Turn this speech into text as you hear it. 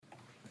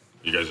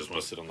You guys just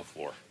want to sit on the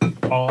floor.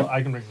 Oh,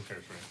 I can bring some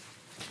chairs for you.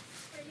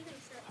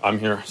 I'm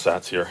here.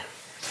 Sat's here.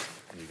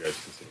 You guys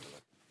can sit.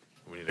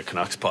 We need a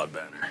Canucks pod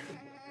banner.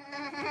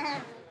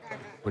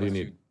 What do you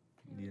need?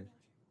 You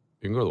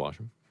can go to the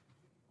washroom.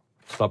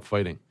 Stop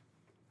fighting.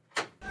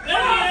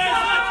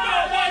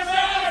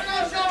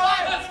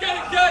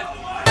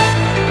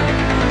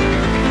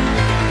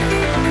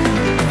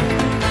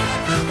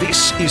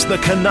 This is the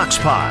Canucks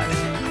Pod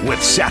with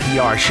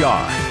Satyar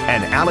Shah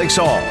and Alex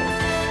Auld.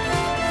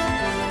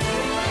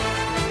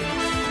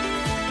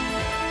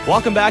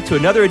 Welcome back to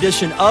another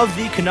edition of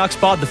the Canucks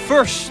Pod, the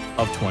first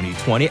of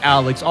 2020.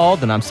 Alex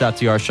Auld, and I'm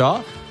Satyar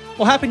Shah.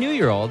 Well, Happy New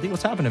Year, Aldi.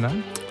 What's happening,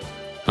 man?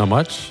 Not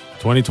much.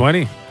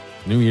 2020.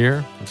 New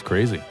year. That's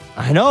crazy.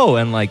 I know,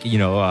 and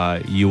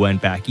you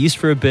went back east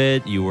for a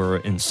bit. You were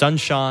in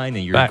sunshine,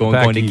 and you're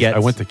going to east. get. I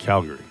went to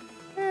Calgary.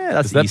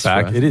 That's is that east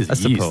back? It is I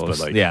east, suppose.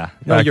 but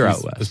No, you're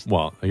east, out west.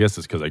 Well, I guess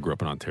it's because I grew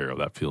up in Ontario.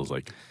 That feels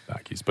like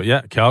back east. But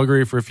yeah,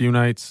 Calgary for a few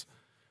nights,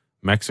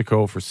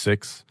 Mexico for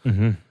 6,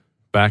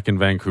 back in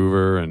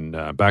Vancouver,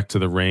 and back to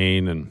the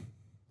rain. And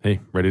hey,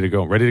 ready to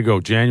go. Ready to go.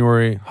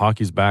 January,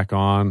 hockey's back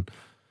on.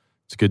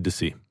 It's good to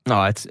see.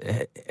 No,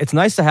 it's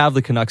nice to have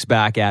the Canucks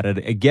back at it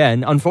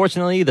again.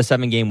 Unfortunately, the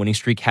 7-game winning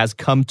streak has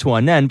come to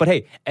an end. But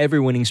hey,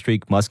 every winning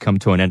streak must come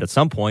to an end at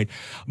some point.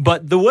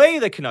 But the way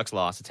the Canucks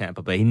lost to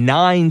Tampa Bay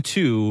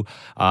 9-2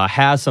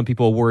 has some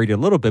people worried a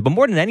little bit. But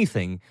more than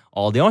anything,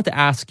 Aldi, I want to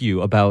ask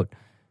you about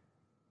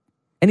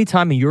any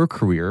time in your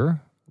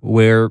career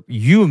where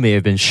you may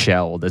have been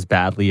shelled as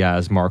badly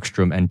as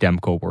Markstrom and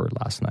Demko were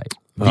last night.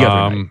 The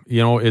other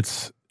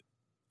night.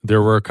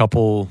 There were a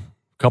couple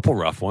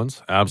rough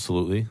ones,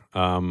 absolutely.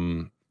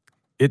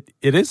 It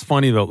is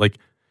funny though, like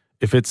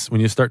if it's when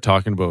you start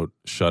talking about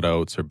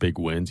shutouts or big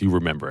wins, you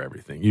remember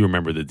everything. You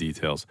remember the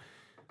details.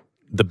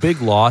 The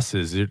big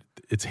losses,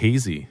 it's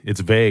hazy, it's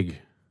vague.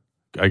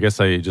 I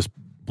guess I just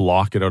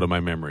block it out of my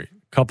memory.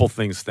 Couple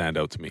things stand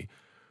out to me.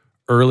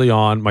 Early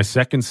on, my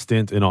second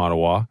stint in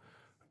Ottawa,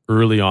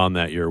 early on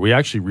that year, we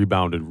actually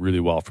rebounded really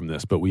well from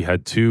this, but we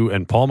had two,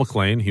 and Paul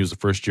McLean, he was the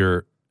first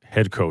year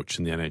head coach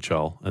in the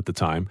NHL at the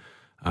time.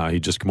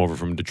 He'd just come over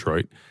from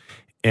Detroit,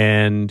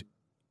 and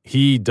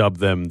he dubbed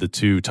them the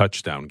 2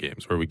 touchdown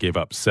games where we gave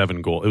up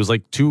 7 goals. It was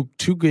like two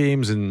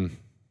games in,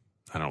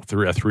 I don't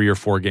know, a 3 or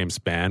 4 game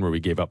span where we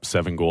gave up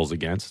 7 goals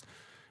against.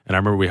 And I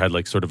remember we had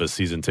like sort of a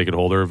season ticket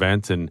holder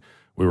event, and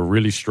we were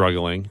really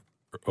struggling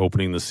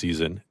opening the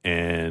season,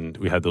 and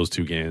we had those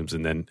 2 games,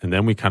 and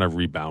then we kind of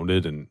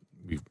rebounded and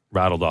we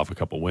rattled off a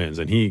couple wins,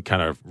 and he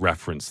kind of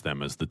referenced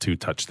them as the 2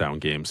 touchdown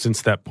games.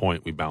 Since that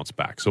point, we bounced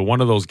back. So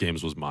one of those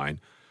games was mine.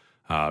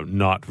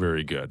 Not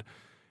very good.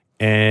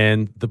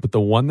 And but the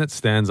one that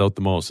stands out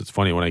the most, it's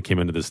funny, when I came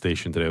into this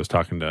station today, I was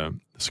talking to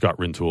Scott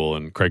Rintoul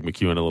and Craig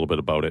McEwen a little bit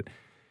about it.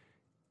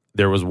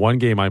 There was one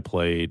game I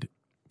played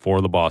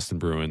for the Boston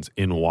Bruins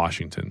in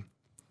Washington.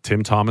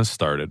 Tim Thomas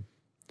started.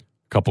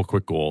 A couple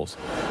quick goals.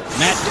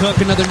 Matt Cook,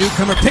 another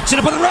newcomer, picks it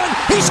up on the run.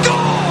 He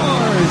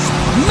scores!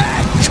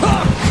 Matt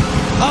Cook!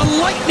 A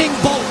lightning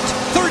bolt,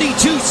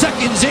 32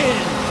 seconds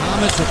in.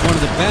 Thomas with one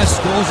of the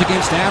best goals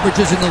against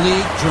averages in the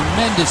league.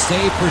 Tremendous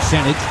save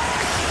percentage.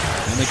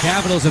 And the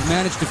Capitals have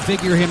managed to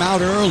figure him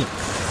out early.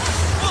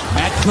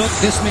 Matt Cook,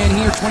 this man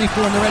here,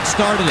 24 in the red,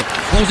 started it.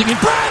 Closing in,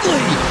 Bradley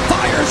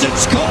fires and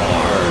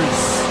scores!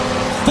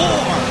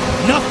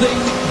 4-0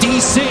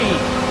 DC.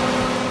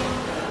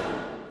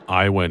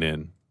 I went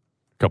in.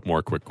 A couple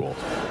more quick goals.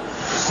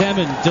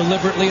 Semin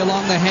deliberately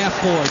along the half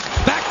board.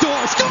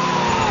 Backdoor, score!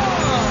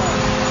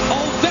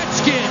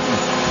 Ovechkin,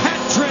 hat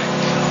trick.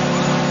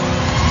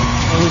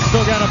 Well, we've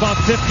still got about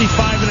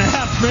 55 and a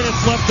half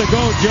minutes left to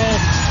go, Joe.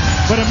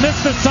 But a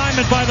missed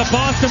assignment by the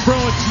Boston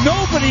Bruins.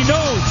 Nobody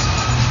knows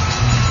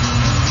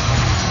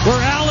where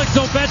Alex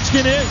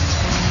Ovechkin is.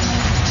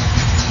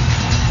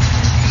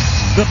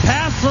 The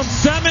pass from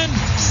Semin,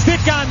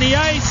 stick on the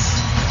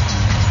ice.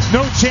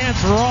 No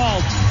chance for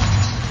Auld.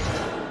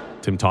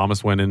 Tim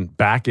Thomas went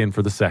back in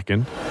for the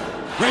second.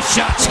 Wrist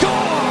shot, score!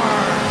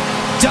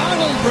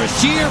 Donald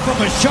Brashear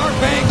from a sharp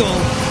angle,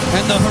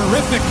 and the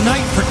horrific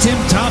night for Tim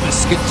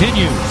Thomas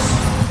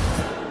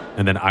continues.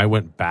 And then I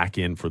went back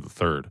in for the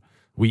third.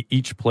 We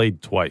each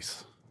played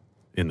twice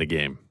in the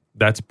game.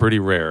 That's pretty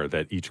rare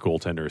that each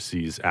goaltender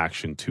sees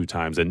action 2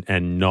 times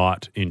and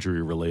not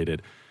injury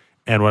related.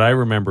 And what I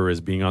remember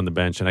is being on the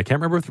bench, and I can't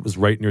remember if it was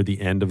right near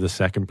the end of the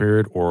second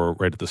period or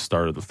right at the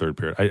start of the third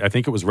period. I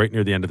think it was right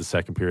near the end of the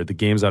second period. The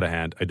game's out of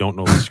hand. I don't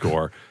know the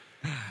score.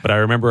 But I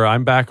remember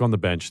I'm back on the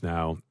bench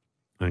now,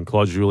 and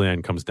Claude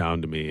Julien comes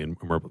down to me, and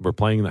we're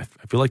playing, I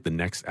feel like, the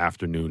next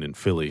afternoon in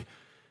Philly.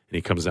 And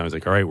he comes down, he's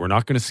like, all right, we're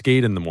not going to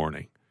skate in the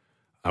morning.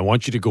 I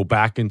want you to go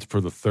back in for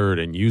the third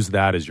and use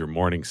that as your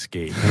morning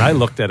skate. And I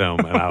looked at him,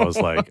 and I was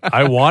like,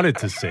 I wanted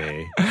to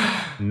say,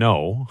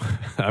 no,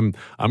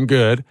 I'm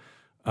good.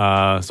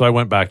 So I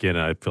went back in,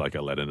 and I feel like I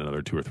let in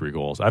another 2 or 3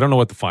 goals. I don't know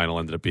what the final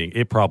ended up being.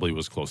 It probably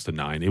was close to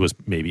 9. It was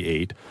maybe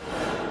 8.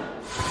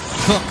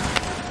 Cook,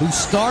 who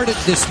started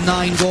this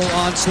 9-goal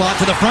onslaught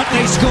to the front,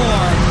 they score.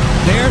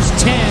 There's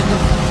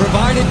 10,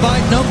 provided by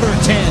number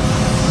 10,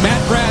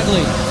 Matt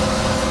Bradley.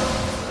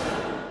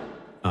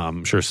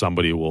 I'm sure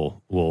somebody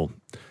will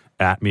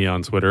at me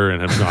on Twitter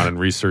and have gone and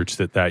researched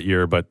it that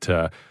year. But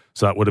so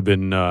that would have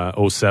been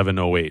 07,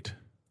 08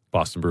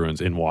 Boston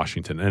Bruins in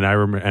Washington. And I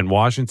remember, and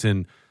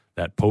Washington,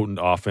 that potent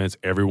offense,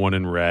 everyone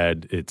in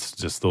red. It's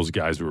just those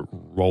guys were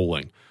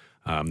rolling.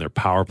 Their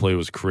power play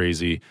was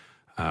crazy.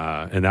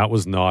 And that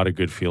was not a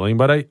good feeling.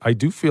 But I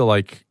do feel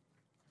like,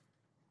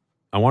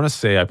 I want to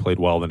say I played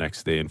well the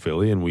next day in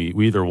Philly, and we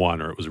either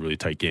won or it was a really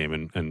tight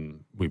game,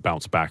 and we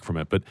bounced back from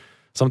it. But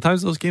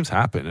sometimes those games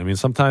happen. I mean,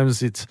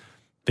 sometimes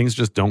things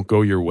just don't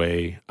go your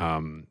way.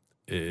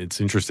 It's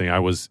interesting. I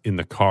was in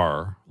the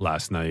car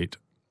last night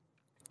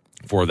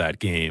for that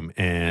game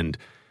and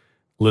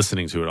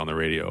listening to it on the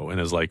radio,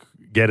 and it's like,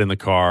 get in the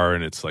car,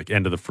 and it's like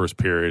end of the first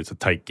period. It's a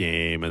tight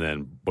game, and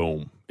then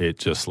boom, it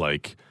just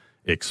like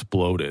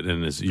exploded.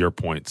 And as your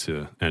point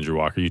to Andrew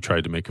Walker, you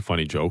tried to make a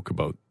funny joke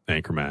about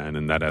Anchorman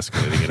and that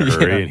escalating in a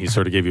hurry, and he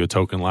sort of gave you a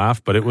token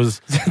laugh, but it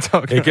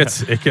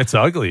gets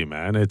ugly,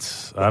 man.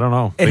 I don't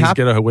know. Things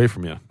get away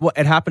from you. Well,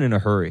 it happened in a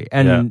hurry.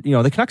 And,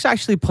 the Canucks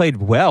actually played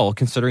well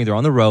considering they're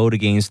on the road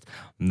against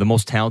the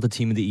most talented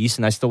team in the East.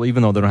 And I still,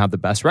 even though they don't have the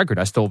best record,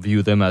 I still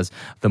view them as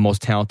the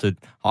most talented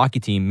hockey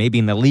team, maybe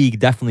in the league,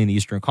 definitely in the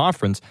Eastern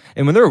Conference.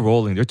 And when they're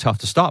rolling, they're tough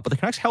to stop. But the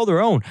Canucks held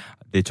their own.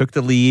 They took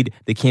the lead.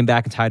 They came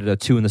back and tied it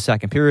at 2 in the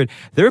second period.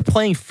 They were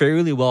playing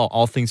fairly well,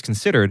 all things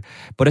considered.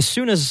 But as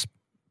soon as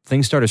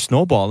things started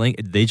snowballing,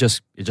 it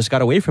just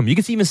got away from them. You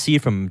can even see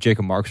it from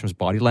Jacob Markstrom's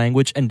body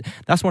language, and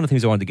that's one of the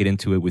things I wanted to get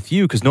into it with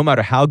you, because no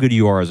matter how good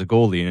you are as a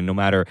goalie, and no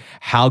matter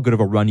how good of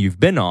a run you've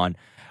been on,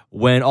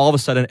 when all of a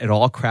sudden it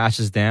all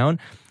crashes down,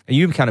 and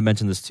you kind of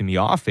mentioned this to me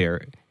off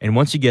air, and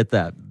once you get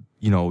that,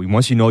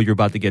 once you know you're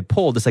about to get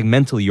pulled, it's like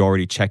mentally you're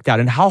already checked out.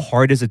 And how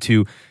hard is it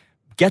to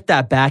get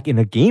that back in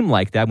a game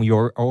like that when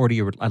you're already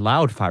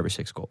allowed 5 or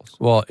 6 goals?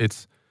 Well,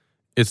 it's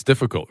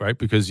difficult, right?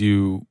 Because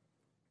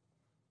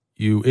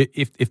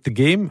if the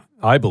game,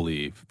 I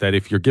believe that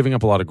if you're giving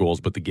up a lot of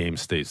goals but the game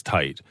stays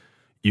tight,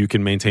 you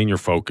can maintain your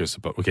focus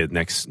about, okay,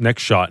 next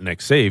shot,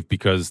 next save,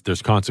 because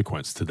there's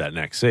consequence to that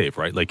next save,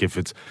 right? Like if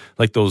it's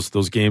like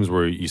those games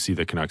where you see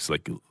the Canucks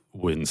like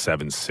win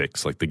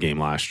 7-6, like the game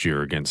last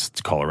year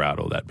against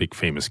Colorado, that big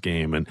famous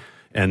game,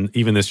 and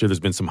even this year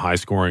there's been some high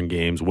scoring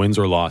games, wins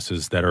or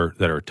losses that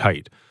are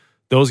tight.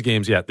 Those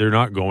games, they're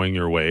not going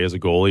your way as a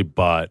goalie,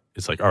 but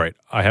it's like, all right,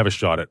 I have a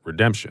shot at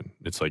redemption.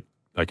 It's like,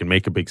 I can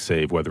make a big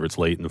save, whether it's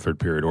late in the third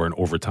period or in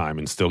overtime,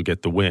 and still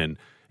get the win.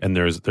 And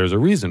there's a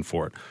reason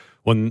for it.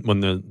 When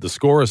the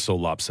score is so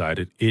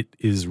lopsided, it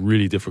is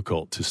really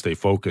difficult to stay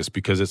focused,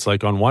 because it's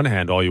like, on one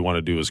hand, all you want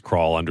to do is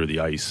crawl under the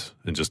ice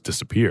and just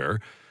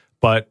disappear.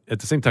 But at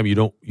the same time, you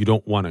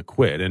don't want to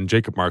quit. And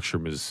Jacob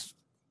Markstrom is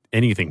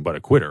anything but a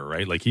quitter,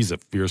 right? Like, he's a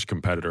fierce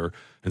competitor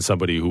and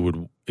somebody who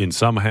would,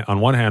 on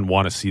one hand,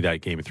 want to see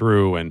that game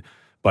through,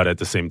 but at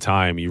the same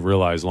time, you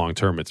realize long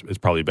term, it's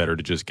probably better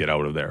to just get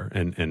out of there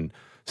and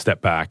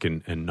step back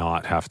and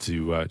not have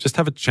to just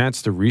have a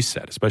chance to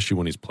reset, especially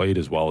when he's played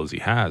as well as he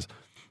has.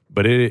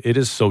 But it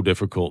is so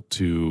difficult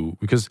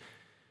because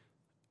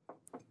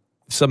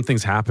some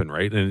things happen,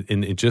 right?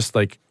 And it just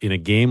like in a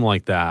game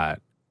like that,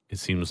 it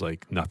seems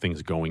like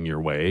nothing's going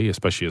your way,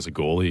 especially as a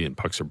goalie, and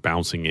pucks are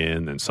bouncing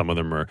in, and some of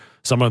them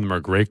are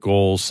great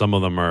goals, some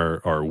of them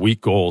are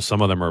weak goals,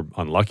 some of them are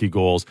unlucky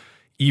goals.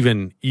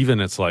 Even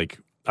it's like,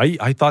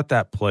 I thought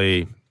that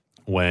play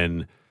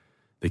when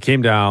they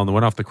came down, they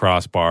went off the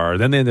crossbar,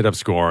 then they ended up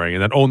scoring,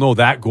 and then, oh no,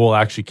 that goal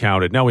actually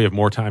counted. Now we have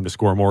more time to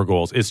score more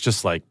goals. It's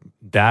just like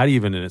that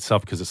even in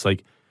itself, because it's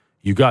like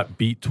you got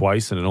beat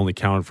twice and it only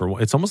counted for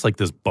one. It's almost like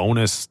this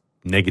bonus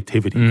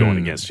negativity going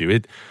against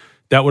you.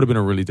 That would have been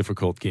a really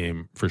difficult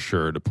game for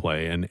sure to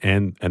play. And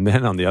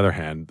then on the other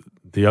hand,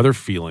 the other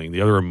feeling,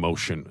 the other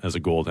emotion as a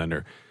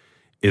goaltender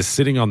is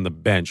sitting on the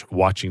bench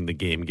watching the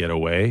game get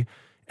away.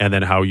 And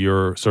then how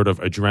your sort of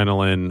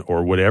adrenaline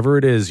or whatever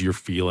it is you're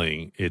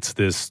feeling, it's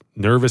this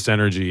nervous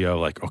energy of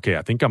like, okay,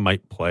 I think I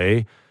might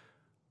play,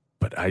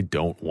 but I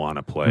don't want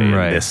to play.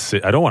 Right.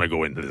 I don't want to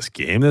go into this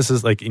game. This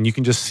is like, and you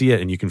can just see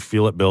it and you can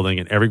feel it building.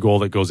 And every goal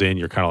that goes in,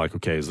 you're kind of like,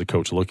 okay, is the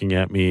coach looking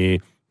at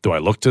me? Do I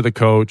look to the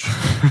coach?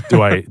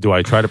 Do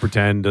I try to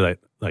pretend that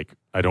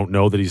I don't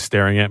know that he's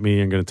staring at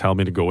me and going to tell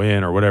me to go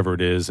in or whatever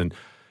it is? And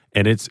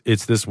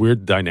it's this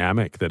weird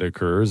dynamic that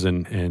occurs,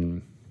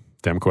 and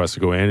Demko has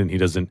to go in, and he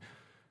doesn't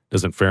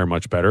fare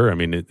much better. I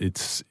mean,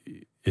 it's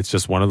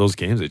just one of those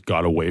games. It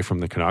got away from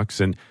the Canucks.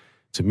 And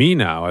to me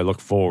now, I look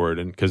forward,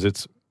 and because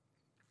it's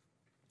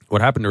what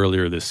happened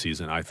earlier this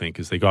season, I think,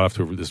 is they got off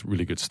to this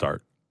really good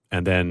start.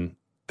 And then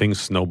things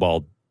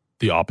snowballed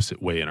the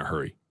opposite way in a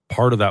hurry.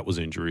 Part of that was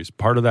injuries.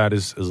 Part of that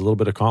is a little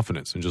bit of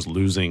confidence and just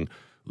losing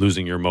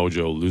your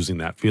mojo, losing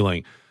that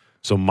feeling.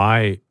 So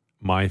my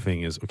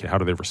thing is, okay, how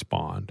do they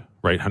respond,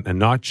 right? And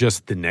not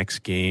just the next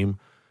game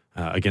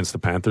against the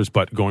Panthers,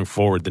 but going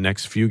forward, the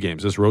next few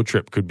games. This road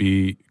trip could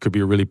be a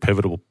really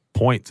pivotal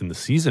point in the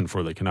season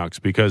for the Canucks,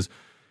 because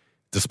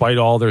despite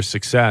all their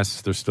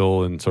success, they're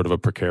still in sort of a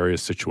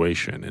precarious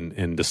situation.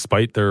 And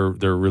despite their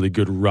really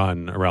good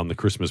run around the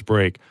Christmas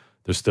break,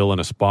 they're still in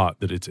a spot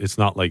that it's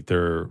not like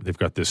they've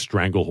got this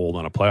stranglehold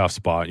on a playoff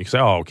spot. You can say,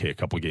 oh, okay, a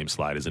couple of game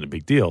slide isn't a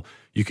big deal.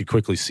 You could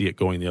quickly see it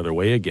going the other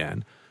way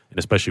again. And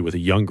especially with a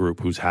young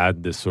group who's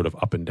had this sort of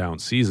up and down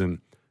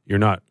season, you're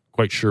not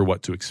quite sure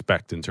what to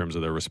expect in terms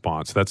of their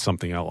response. That's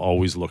something I'll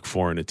always look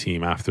for in a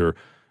team after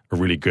a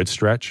really good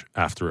stretch,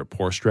 after a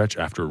poor stretch,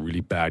 after a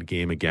really bad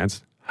game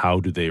against. How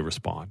do they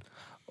respond?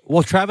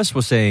 Well, Travis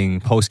was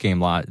saying post-game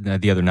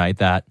the other night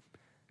that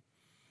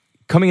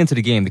coming into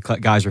the game, the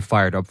guys are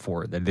fired up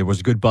for it. There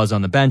was good buzz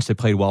on the bench. They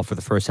played well for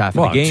the first half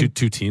of the game.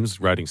 Two teams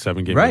riding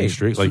 7-game winning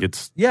streak. Like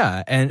it's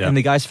and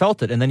the guys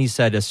felt it. And then he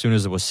said as soon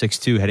as it was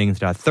 6-2 heading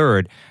into that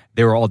third,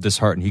 they were all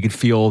disheartened. He could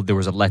feel there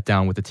was a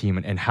letdown with the team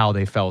and how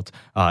they felt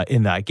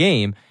in that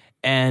game.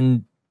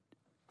 And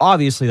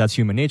obviously that's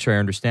human nature. I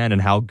understand,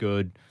 and how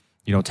good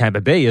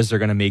Tampa Bay is. They're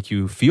going to make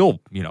you feel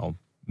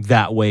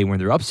that way when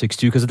they're up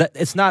 6-2, because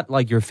it's not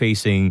like you're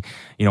facing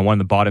one of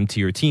the bottom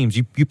tier teams.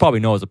 You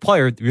probably know as a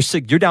player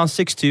you're down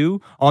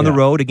 6-2 on the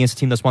road against a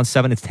team that's won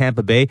 7. It's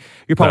Tampa Bay.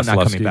 You're probably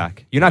not coming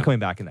back. You're not coming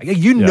back in that.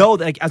 Know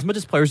that, like, as much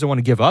as players don't want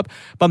to give up,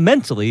 but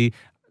mentally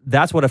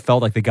that's what it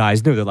felt like the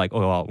guys knew. They're like, oh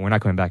well, we're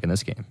not coming back in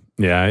this game.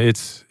 Yeah,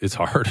 it's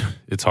hard.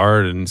 It's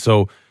hard, and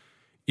so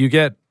you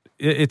get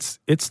it's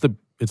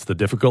the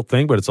difficult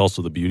thing, but it's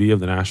also the beauty of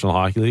the National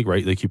Hockey League,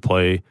 right? Like you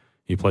play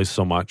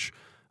so much.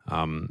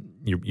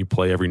 You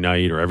play every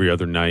night or every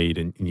other night,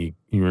 and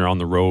you're on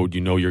the road.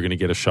 You're going to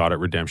get a shot at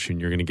redemption.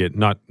 You're going to get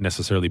not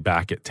necessarily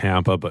back at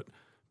Tampa, but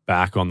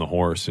back on the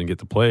horse and get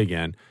to play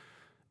again.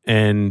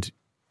 And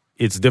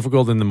it's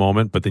difficult in the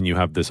moment, but then you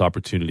have this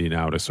opportunity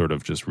now to sort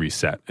of just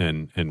reset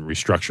and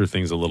restructure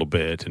things a little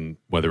bit, and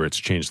whether it's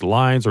change the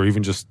lines or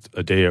even just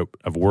a day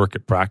of work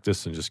at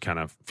practice and just kind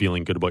of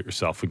feeling good about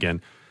yourself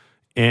again.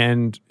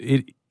 And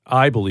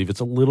I believe it's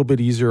a little bit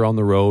easier on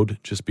the road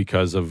just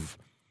because of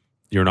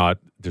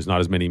there's not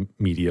as many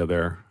media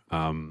there.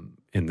 And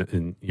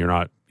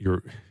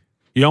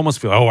you almost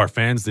feel, our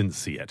fans didn't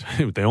see it.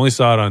 They only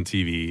saw it on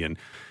TV, and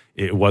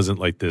it wasn't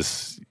like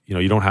this,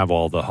 you don't have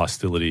all the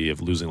hostility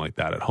of losing like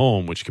that at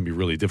home, which can be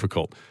really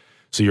difficult.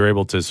 So you're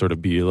able to sort of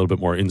be a little bit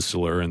more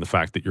insular in the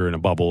fact that you're in a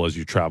bubble as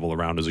you travel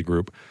around as a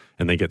group,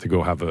 and they get to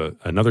go have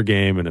another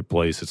game in a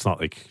place. It's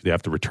not like they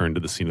have to return to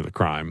the scene of the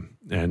crime.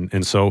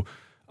 And so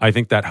I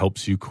think that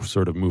helps you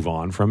sort of move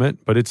on from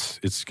it. But it's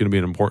going to be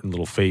an important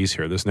little phase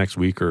here. This next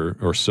week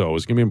or so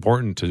is going to be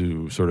important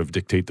to sort of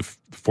dictate the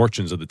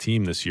fortunes of the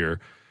team this year.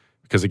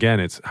 Because again,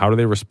 it's how do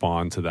they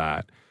respond to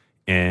that?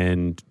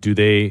 And do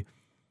they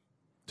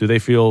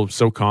feel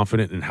so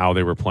confident in how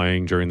they were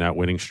playing during that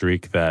winning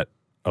streak that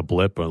a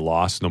blip, a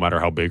loss, no matter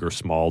how big or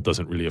small,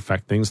 doesn't really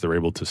affect things? They're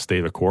able to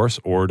stay the course?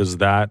 Or does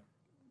that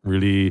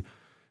really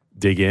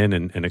dig in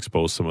and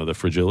expose some of the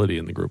fragility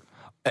in the group?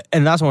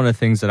 And that's one of the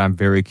things that I'm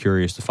very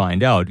curious to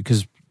find out,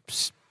 because,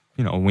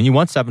 when you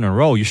won 7 in a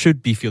row, you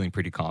should be feeling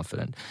pretty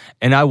confident.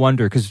 And I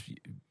wonder, because,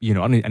 I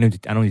don't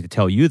need to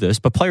tell you this,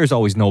 but players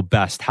always know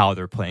best how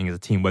they're playing as a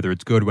team, whether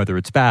it's good, whether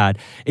it's bad.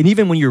 And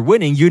even when you're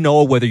winning,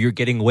 whether you're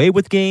getting away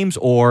with games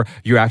or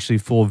you're actually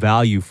full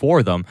value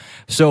for them.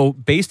 So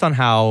based on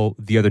how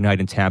the other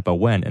night in Tampa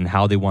went and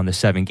how they won the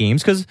 7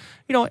 games, because,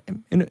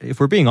 if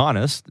we're being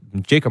honest,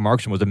 Jacob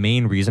Markstrom was the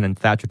main reason, and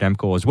Thatcher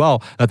Demko as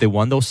well, that they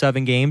won those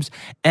 7 games.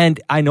 And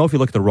I know if you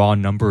look at the raw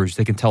numbers,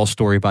 they can tell a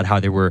story about how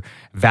they were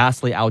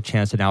vastly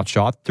outchanced and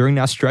outshot during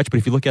that stretch. But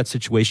if you look at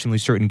situationally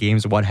certain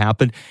games and what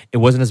happened, it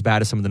wasn't as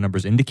bad as some of the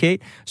numbers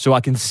indicate. So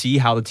I can see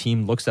how the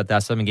team looks at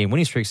that 7-game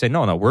winning streak and say,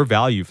 no, we're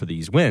value for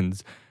these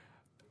wins.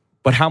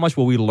 But how much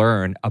will we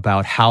learn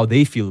about how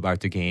they feel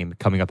about the game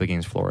coming up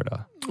against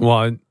Florida?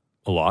 Well,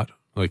 a lot.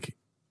 Like,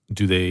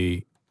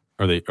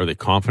 are they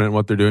confident in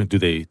what they're doing? Do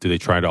they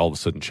try to all of a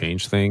sudden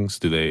change things?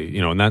 Do they,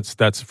 and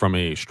that's from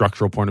a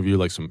structural point of view,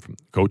 like from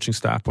coaching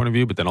staff point of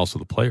view, but then also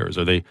the players.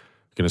 Are they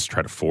going to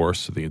try to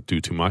force? So they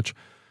do too much?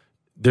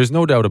 There's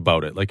no doubt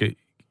about it. Like,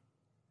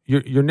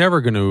 you're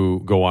never going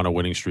to go on a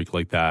winning streak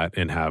like that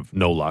and have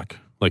no luck.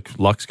 Like,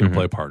 luck's going to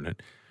play a part in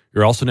it.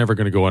 You're also never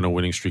going to go on a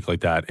winning streak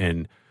like that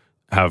and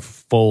have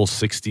full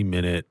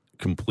 60-minute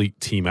complete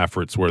team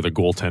efforts where the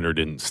goaltender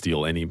didn't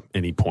steal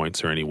any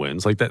points or any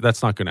wins. Like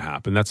that's not going to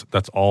happen.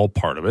 That's all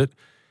part of it.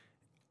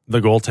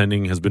 The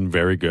goaltending has been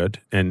very good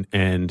and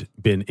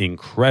been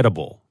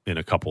incredible in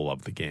a couple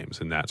of the games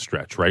in that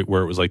stretch, right?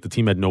 Where it was like the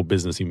team had no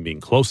business even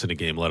being close in a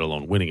game, let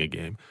alone winning a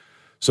game.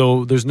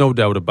 So there's no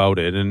doubt about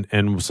it.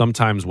 And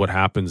sometimes what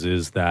happens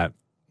is that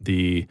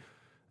the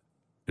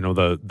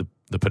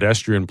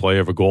pedestrian play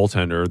of a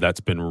goaltender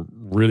that's been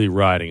really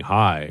riding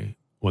high,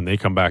 when they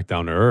come back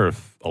down to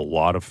earth, a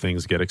lot of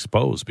things get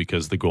exposed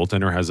because the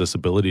goaltender has this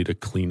ability to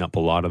clean up a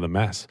lot of the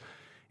mess.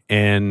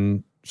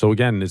 And so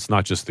again, it's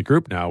not just the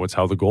group now, it's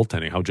how the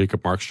goaltending, how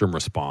Jacob Markstrom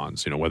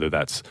responds,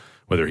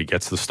 whether he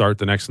gets the start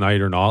the next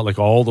night or not, like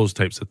all those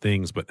types of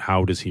things, but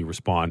how does he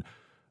respond?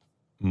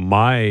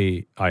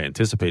 I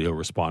anticipate he'll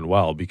respond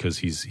well because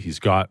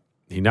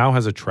he now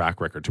has a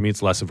track record. To me,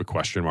 it's less of a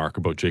question mark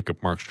about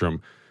Jacob Markstrom.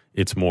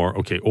 It's more,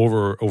 okay,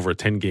 over a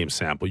 10-game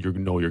sample, you're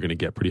going to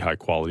get pretty high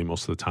quality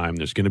most of the time.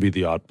 There's going to be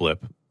the odd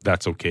blip.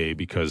 That's okay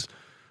because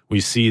we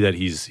see that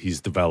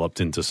he's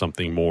developed into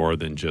something more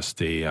than just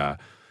a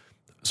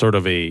sort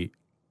of a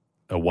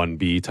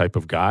 1B type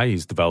of guy.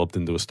 He's developed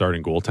into a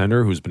starting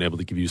goaltender who's been able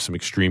to give you some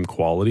extreme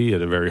quality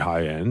at a very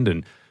high end,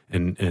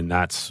 and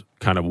that's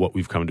kind of what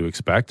we've come to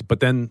expect. But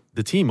then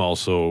the team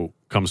also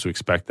comes to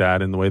expect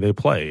that in the way they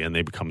play, and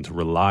they become to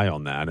rely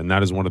on that. And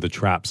that is one of the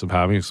traps of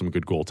having some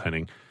good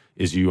goaltending,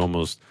 is you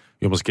almost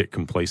get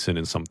complacent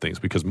in some things,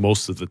 because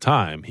most of the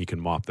time he can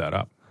mop that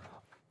up.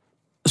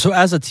 So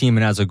as a team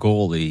and as a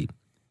goalie,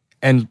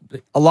 and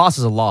a loss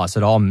is a loss,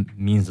 it all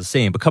means the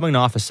same. But coming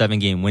off a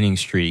 7-game winning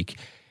streak,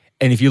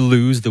 and if you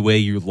lose the way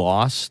you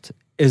lost,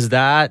 is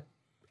that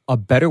a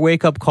better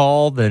wake-up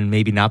call than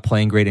maybe not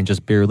playing great and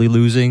just barely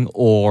losing,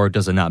 or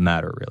does it not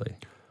matter really?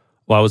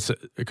 Well, I would say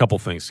a couple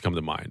things come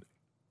to mind.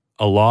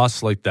 A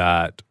loss like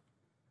that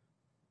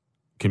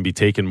can be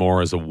taken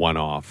more as a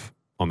one-off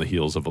on the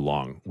heels of a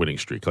long winning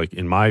streak. Like,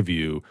 in my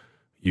view,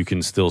 you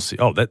can still see,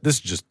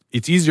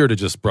 it's easier to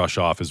just brush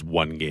off as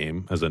one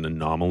game, as an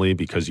anomaly,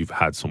 because you've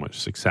had so much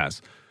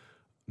success.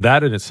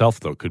 That in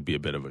itself, though, could be a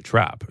bit of a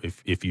trap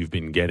if you've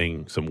been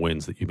getting some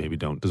wins that you maybe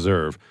don't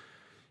deserve.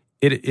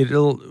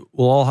 We'll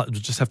all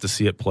just have to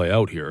see it play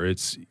out here.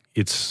 It's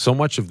so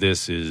much of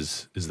this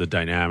is the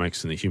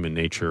dynamics and the human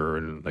nature,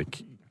 and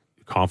like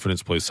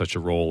confidence plays such a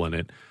role in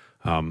it.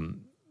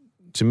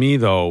 To me,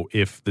 though,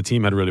 if the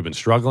team had really been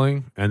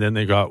struggling and then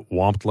they got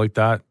whomped like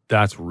that,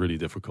 that's really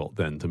difficult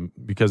then,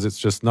 because it's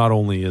just, not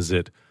only is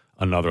it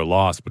another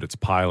loss, but it's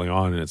piling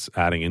on and it's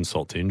adding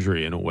insult to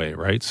injury in a way,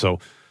 right? So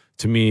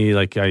to me,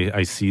 like,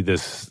 I see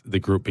the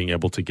group being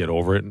able to get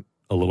over it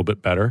a little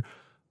bit better,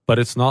 but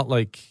it's not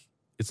like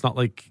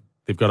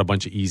they've got a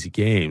bunch of easy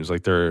games.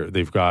 Like,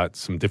 they've got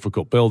some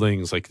difficult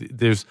buildings. Like,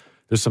 there's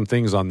some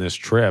things on this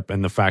trip,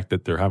 and the fact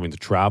that they're having to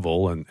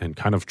travel and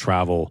kind of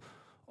travel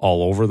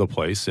all over the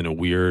place in a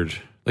weird,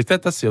 like,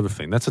 that's the other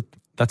thing. That's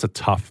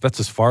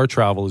as far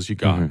travel as you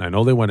got. Mm-hmm. I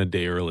know they went a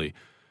day early.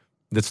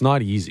 That's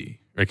not easy.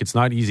 Like, it's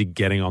not easy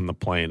getting on the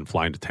plane,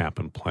 flying to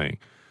Tampa and playing.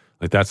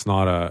 Like, that's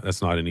not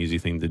an easy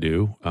thing to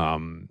do.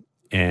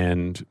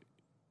 And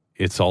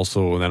it's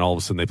also, and then all of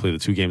a sudden they play the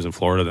 2 games in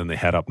Florida, then they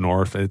head up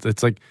north.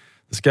 It's like,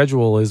 the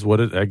schedule is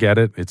what I get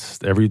it. It's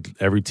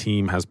every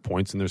team has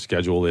points in their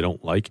schedule they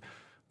don't like,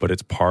 but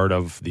it's part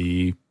of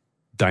the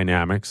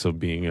dynamics of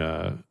being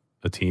a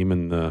team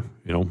in the,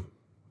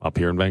 up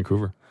here in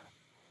Vancouver.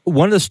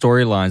 One of the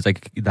storylines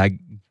that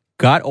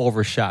got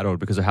overshadowed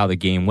because of how the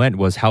game went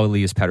was how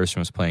Elias Pettersson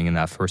was playing in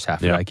that first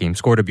half of that game.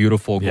 Scored a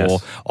beautiful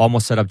goal,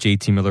 almost set up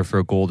JT Miller for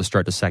a goal to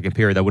start the second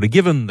period. That would have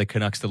given the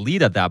Canucks the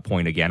lead at that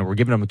point again. We're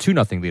giving them a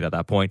 2-0 lead at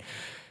that point.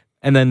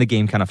 And then the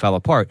game kind of fell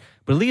apart.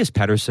 But Elias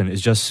Pettersson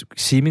is just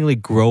seemingly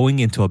growing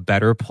into a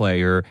better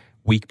player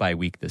week by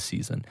week this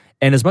season.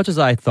 And as much as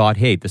I thought,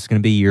 hey, this is going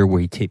to be a year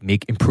where he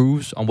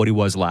improves on what he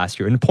was last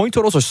year. And the point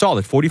totals are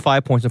solid.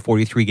 45 points in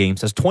 43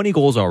 games. Has 20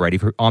 goals already,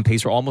 on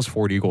pace for almost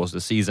 40 goals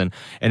this season.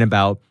 And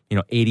about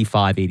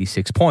 85,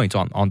 86 points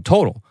on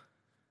total.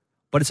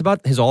 But it's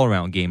about his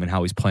all-around game and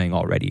how he's playing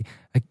already.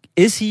 Like,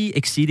 is he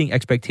exceeding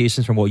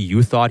expectations from what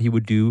you thought he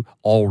would do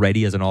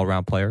already as an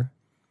all-around player?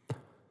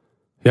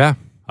 Yeah,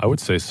 I would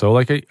say so.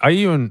 Like, I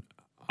even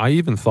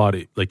thought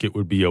it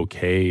would be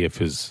okay if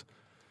his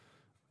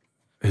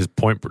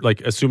point,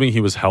 like, assuming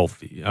he was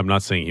healthy. I'm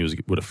not saying he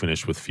would have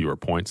finished with fewer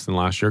points than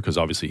last year, because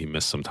obviously he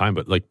missed some time,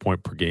 but like,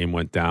 point per game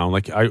went down.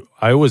 Like,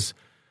 I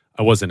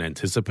wasn't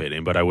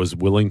anticipating, but I was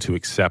willing to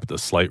accept a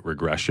slight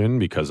regression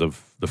because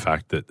of the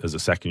fact that as a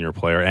second-year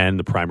player and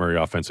the primary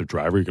offensive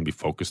driver, you're going to be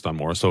focused on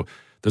more. So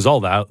there's all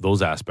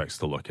those aspects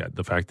to look at.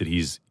 The fact that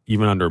he's,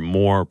 even under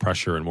more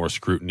pressure and more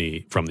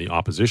scrutiny from the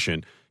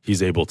opposition,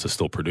 he's able to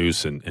still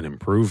produce and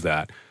improve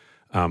that.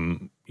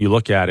 You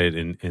look at it,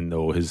 and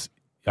though his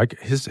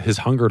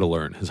hunger to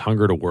learn, his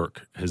hunger to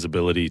work, his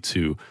ability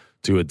to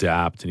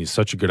adapt, and he's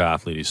such a good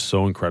athlete. He's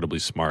so incredibly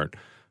smart.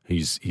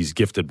 He's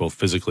gifted both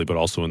physically, but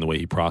also in the way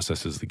he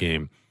processes the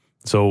game.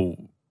 So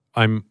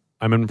I'm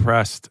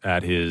impressed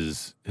at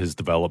his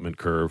development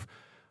curve.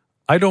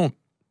 I'm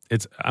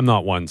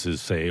not one to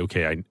say,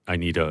 okay,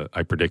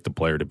 I predict a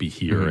player to be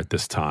here at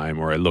this time,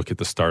 or I look at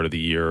the start of the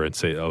year and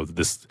say, oh,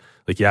 this,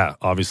 like, yeah,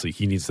 obviously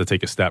he needs to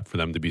take a step for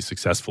them to be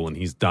successful, and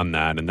he's done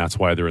that, and that's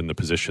why they're in the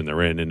position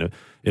they're in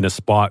a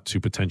spot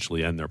to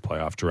potentially end their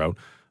playoff drought.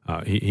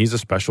 He's a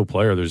special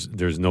player.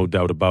 There's no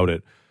doubt about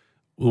it.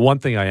 One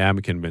thing I am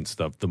convinced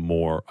of the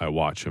more I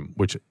watch him,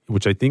 which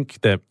I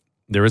think that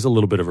there is a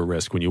little bit of a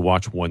risk when you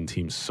watch one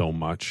team so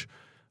much,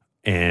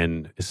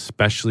 and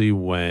especially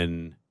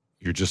when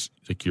you're just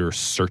like, you're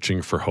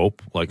searching for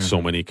hope, like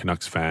so many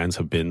Canucks fans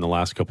have been the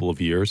last couple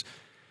of years.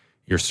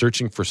 You're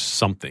searching for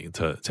something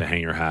to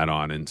hang your hat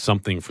on, and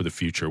something for the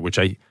future, which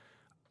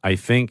I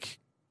think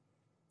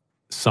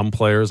some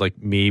players, like,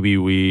 maybe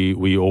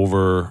we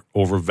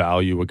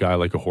overvalue a guy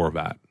like a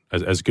Horvat.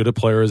 As good a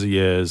player as he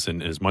is,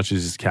 and as much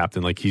as he's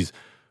captain, like,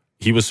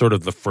 he was sort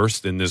of the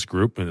first in this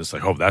group, and it's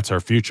like, oh, that's our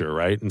future,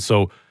 right? And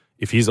so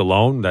if he's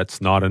alone,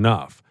 that's not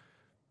enough.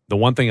 The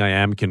one thing I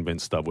am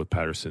convinced of with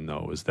Pettersson,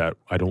 though, is that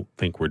I don't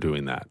think we're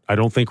doing that. I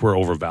don't think we're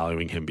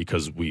overvaluing him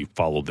because we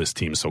follow this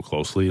team so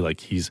closely.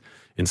 Like,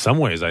 in some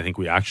ways, I think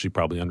we actually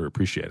probably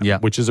underappreciate him, Yeah.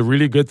 which is a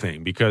really good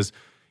thing because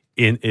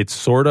it's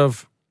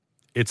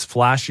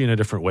flashy in a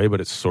different way,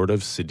 but it's sort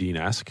of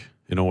Sedin-esque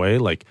in a way.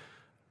 Like,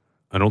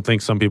 I don't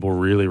think some people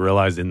really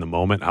realized in the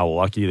moment how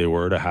lucky they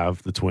were to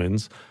have the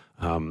Twins,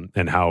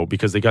 and how,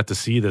 because they got to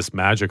see this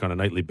magic on a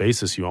nightly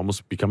basis, you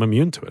almost become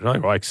immune to it.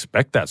 Like, well, I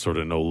expect that sort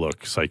of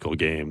no-look cycle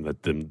game,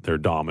 that their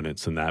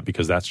dominance in that,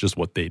 because that's just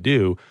what they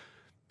do.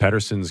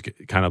 Pettersson's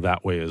kind of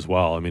that way as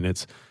well. I mean,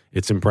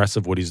 it's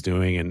impressive what he's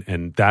doing,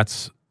 and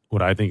that's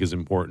what I think is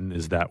important,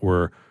 is that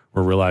we're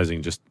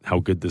realizing just how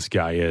good this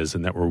guy is,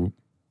 and that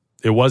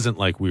it wasn't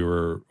like we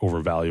were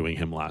overvaluing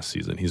him last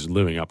season. He's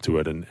living up to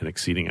it and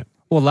exceeding it.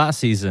 Well, last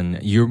season,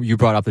 you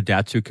brought up the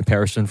Datsyuk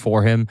comparison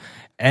for him,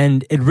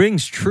 and it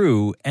rings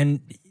true.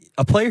 And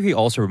a player he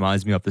also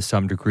reminds me of to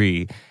some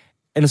degree,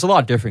 and it's a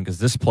lot different because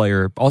this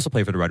player also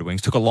played for the Red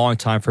Wings. Took a long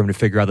time for him to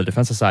figure out the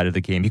defensive side of the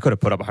game. He could have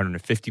put up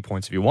 150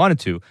 points if he wanted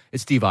to.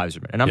 It's Steve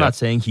Yzerman. And I'm not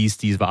saying he's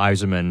Steve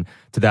Yzerman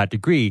to that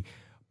degree,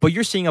 but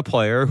you're seeing a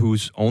player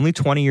who's only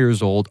 20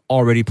 years old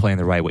already playing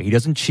the right way. He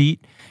doesn't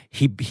cheat.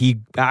 He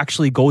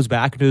actually goes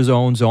back into his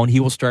own zone. He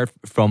will start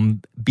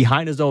from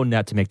behind his own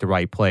net to make the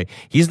right play.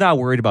 He's not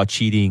worried about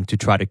cheating to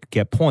try to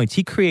get points.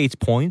 He creates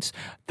points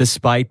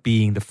despite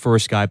being the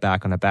first guy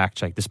back on the back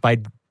check,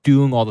 despite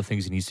doing all the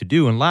things he needs to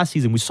do. And last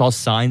season, we saw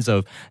signs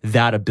of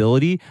that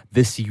ability.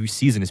 This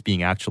season is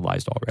being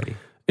actualized already.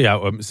 Yeah,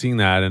 I'm seeing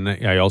that, and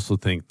I also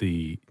think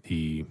the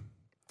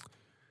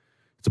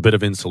it's a bit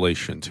of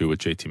insulation too with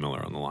JT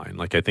Miller on the line.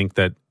 Like, I think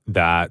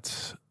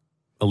that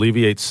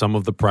alleviates some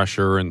of the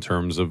pressure in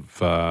terms of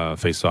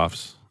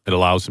faceoffs. It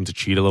allows him to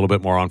cheat a little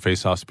bit more on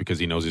faceoffs because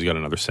he knows he's got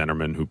another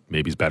centerman who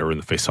maybe is better in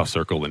the faceoff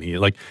circle than he.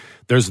 Like,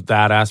 there's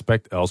that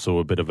aspect. Also,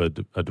 a bit of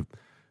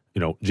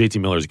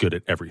JT Miller is good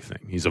at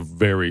everything. He's a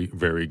very,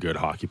 very good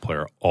hockey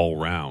player all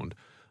round.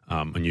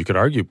 And you could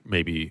argue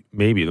maybe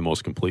the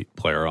most complete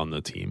player on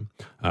the team,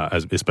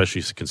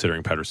 especially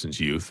considering Pettersson's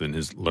youth and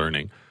his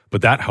learning.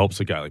 But that helps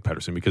a guy like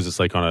Pettersson because it's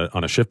like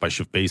on a shift by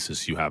shift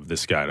basis, you have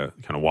this guy to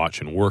kind of watch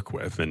and work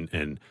with.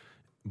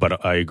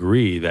 But I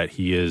agree that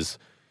he is,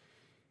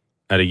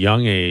 at a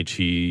young age,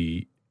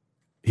 he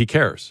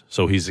cares.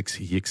 So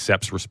he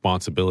accepts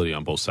responsibility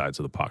on both sides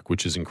of the puck,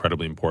 which is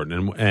incredibly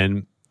important.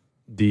 And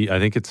I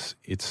think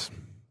it's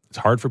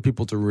hard for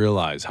people to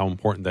realize how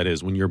important that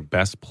is when your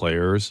best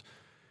players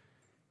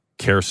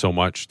care so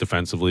much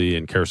defensively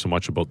and care so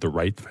much about the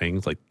right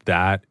things. Like,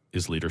 that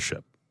is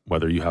leadership.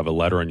 Whether you have a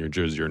letter on your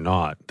jersey or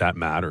not, that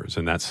matters.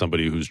 And that's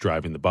somebody who's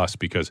driving the bus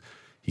because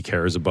he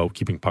cares about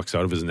keeping pucks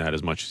out of his net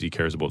as much as he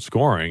cares about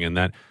scoring. And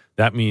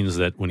that means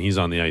that when he's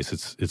on the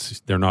ice,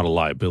 they're not a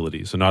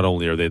liability. So not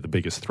only are they the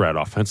biggest threat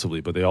offensively,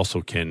 but they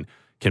also can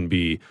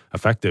be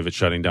effective at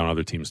shutting down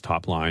other teams'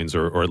 top lines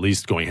or at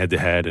least going head to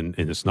head. And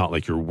it's not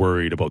like you're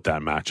worried about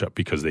that matchup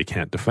because they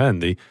can't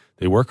defend.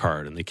 They work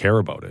hard and they care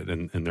about it.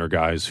 And they're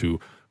guys who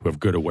have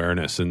good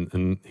awareness.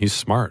 And he's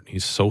smart.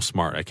 He's so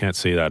smart. I can't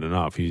say that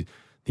enough. He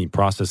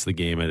processed the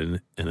game at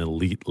an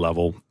elite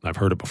level. I've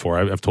heard it before.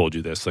 I've told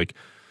you this. Like,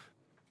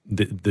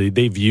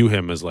 they view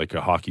him as like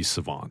a hockey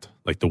savant,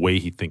 like the way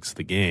he thinks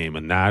the game.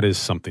 And that is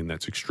something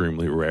that's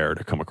extremely rare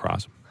to come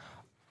across.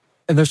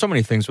 And there's so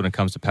many things when it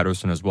comes to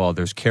Pettersson as well.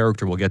 There's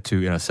character we'll get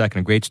to in a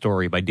second. A great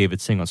story by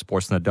David Singh on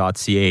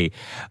sportsnet.ca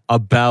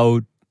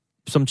about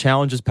some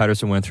challenges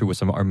Pettersson went through with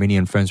some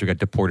Armenian friends who got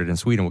deported in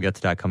Sweden. We'll get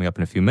to that coming up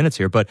in a few minutes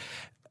here. But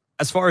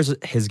as far as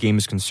his game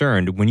is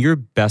concerned, when your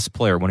best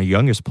player, one of your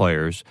youngest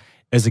players,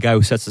 is the guy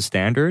who sets the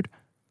standard,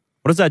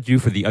 what does that do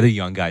for the other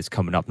young guys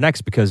coming up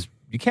next? Because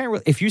you can't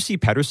really, if you see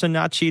Pettersson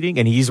not cheating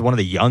and he's one of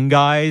the young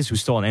guys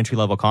who's still an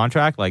entry-level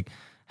contract, like,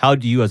 how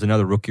do you, as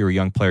another rookie or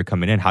young player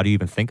coming in, how do you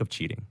even think of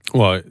cheating?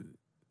 Well,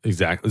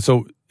 exactly.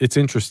 So it's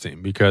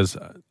interesting because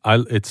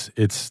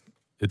it's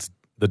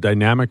the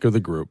dynamic of the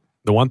group.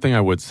 The one thing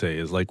I would say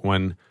is, like,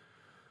 when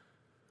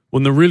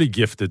the really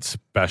gifted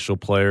special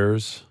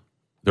players,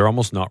 they're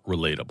almost not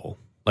relatable.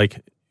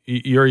 Like,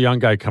 you're a young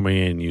guy coming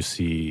in, you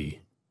see,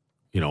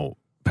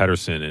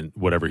 Pettersson and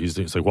whatever he's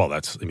doing. It's like, well,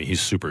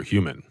 he's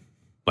superhuman.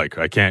 Like,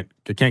 I can't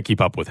keep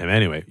up with him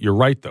anyway. You're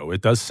right, though.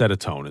 It does set a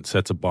tone. It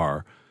sets a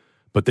bar.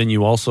 But then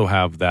you also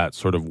have that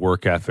sort of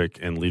work ethic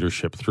and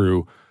leadership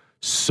through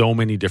so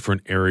many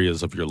different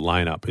areas of your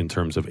lineup in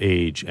terms of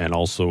age and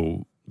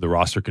also the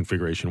roster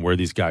configuration where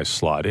these guys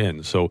slot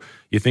in. So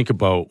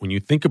when you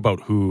think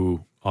about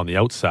who on the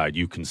outside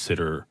you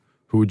consider,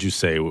 who would you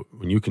say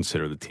when you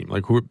consider the team?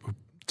 Like, who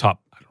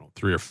top,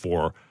 3 or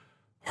 4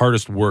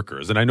 hardest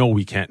workers? And I know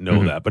we can't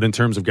know that, but in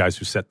terms of guys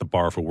who set the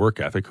bar for work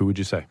ethic, who would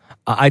you say?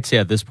 I'd say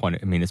at this point,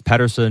 it's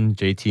Pettersson,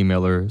 JT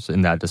Miller's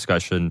in that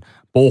discussion.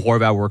 Bo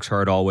Horvat works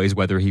hard always,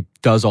 whether he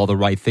does all the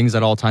right things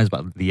at all times,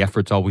 but the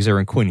effort's always there.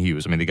 And Quinn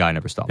Hughes, the guy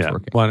never stops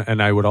working. Well,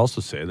 and I would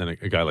also say then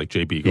a guy like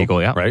Jay Beagle,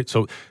 right?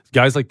 So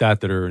guys like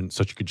that are in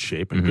such good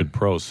shape and good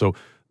pros. So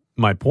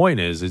my point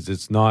is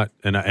it's not,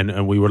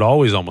 and we would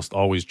almost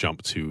always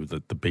jump to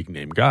the big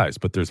name guys,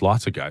 but there's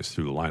lots of guys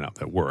through the lineup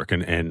that work.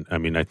 And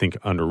I think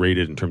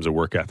underrated in terms of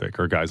work ethic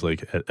are guys like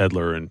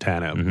Edler and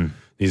Tanev.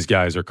 These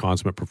guys are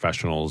consummate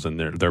professionals and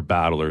they're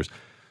battlers.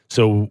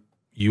 So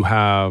you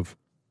have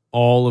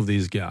all of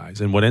these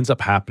guys. And what ends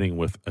up happening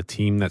with a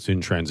team that's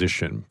in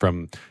transition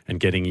from and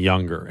getting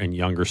younger and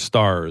younger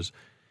stars,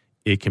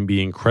 it can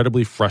be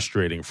incredibly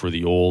frustrating for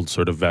the old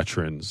sort of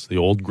veterans, the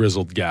old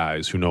grizzled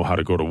guys who know how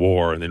to go to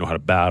war and they know how to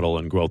battle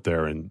and go out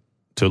there and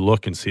to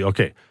look and see,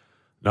 okay,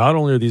 not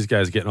only are these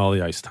guys getting all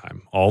the ice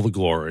time, all the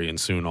glory, and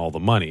soon all the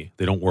money,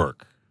 they don't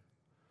work.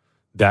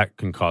 That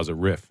can cause a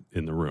rift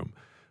in the room.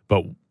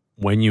 But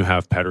when you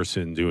have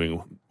Pettersson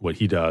doing what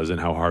he does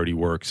and how hard he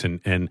works,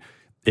 and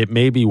it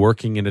may be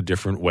working in a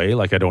different way.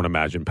 Like, I don't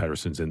imagine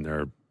Pettersson's in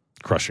there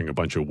crushing a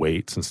bunch of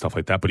weights and stuff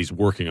like that, but he's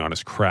working on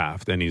his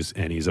craft, and he's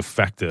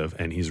effective,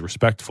 and he's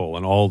respectful,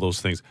 and all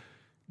those things.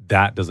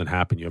 That doesn't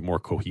happen. You have more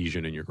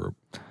cohesion in your group.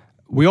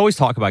 We always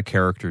talk about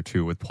character,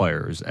 too, with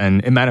players,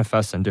 and it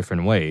manifests in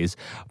different ways.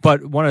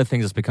 But one of the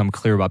things that's become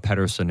clear about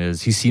Pettersson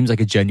is he seems like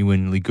a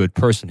genuinely good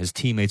person. His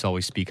teammates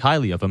always speak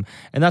highly of him.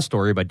 And that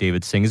story by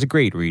David Singh is a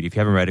great read. If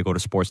you haven't read it, go to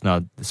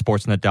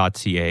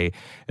sportsnet.ca.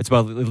 It's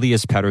about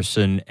Elias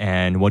Pettersson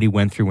and what he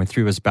went through when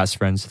three of his best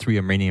friends, three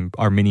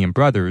Armenian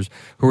brothers,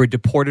 who were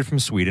deported from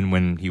Sweden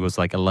when he was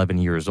like 11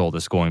 years old.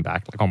 This going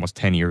back like almost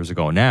 10 years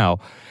ago now.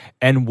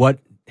 And what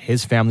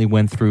his family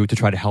went through to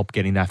try to help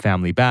getting that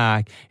family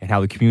back, and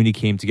how the community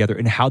came together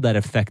and how that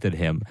affected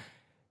him.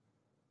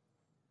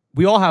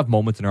 We all have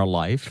moments in our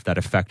life that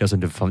affect us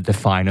and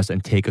define us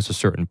and take us a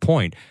certain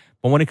point.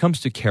 But when it comes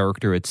to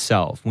character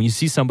itself, when you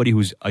see somebody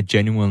who's a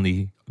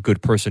genuinely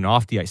good person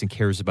off the ice and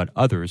cares about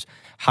others,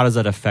 how does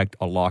that affect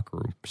a locker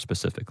room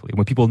specifically?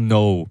 When people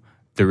know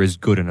there is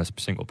good in a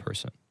single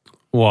person.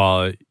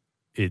 Well,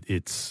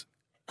 it's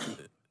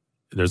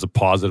there's a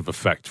positive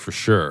effect for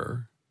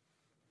sure.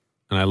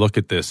 And I look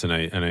at this and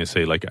I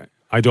say, like,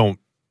 I don't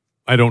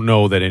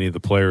know that any of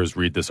the players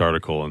read this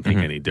article and think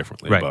any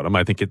differently about them.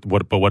 I think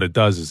but what it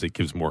does is it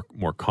gives more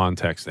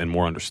context and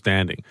more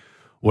understanding.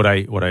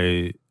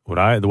 The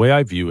way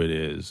I view it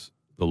is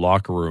the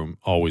locker room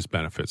always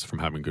benefits from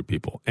having good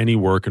people. Any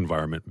work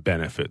environment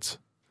benefits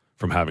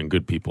from having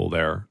good people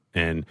there.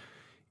 And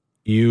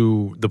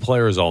the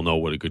players all know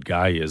what a good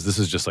guy is. This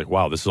is just like,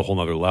 wow, this is a whole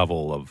nother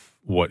level of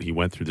what he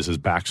went through. This is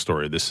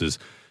backstory.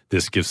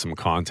 This gives some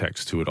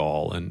context to it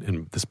all,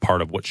 and this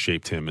part of what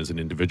shaped him as an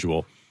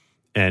individual.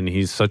 And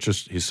he's such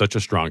a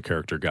strong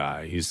character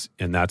guy.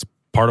 And that's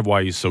part of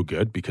why he's so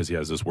good, because he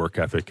has this work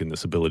ethic and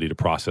this ability to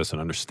process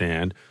and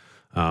understand.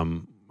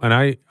 And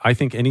I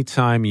think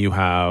anytime you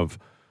have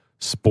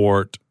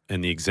sport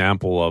and the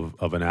example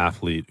of an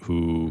athlete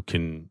who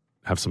can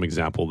have some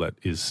example that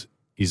is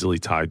easily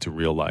tied to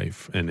real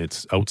life, and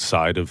it's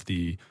outside of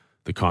the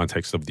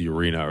context of the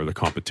arena or the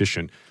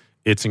competition,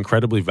 it's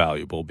incredibly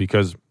valuable,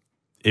 because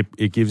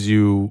it gives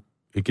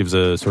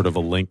a sort of a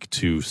link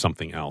to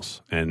something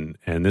else, and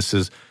this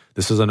is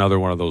another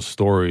one of those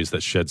stories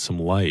that sheds some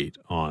light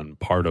on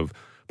part of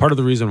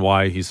the reason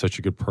why he's such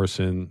a good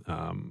person.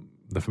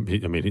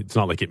 It's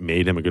not like it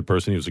made him a good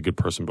person. He was a good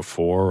person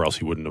before, or else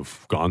he wouldn't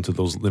have gone to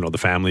those. The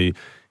family.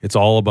 It's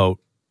all about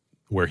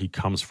where he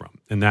comes from,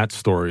 and that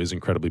story is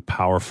incredibly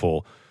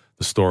powerful.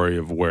 The story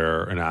of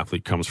where an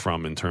athlete comes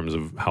from in terms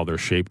of how they're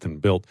shaped and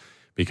built,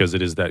 because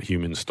it is that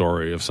human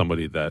story of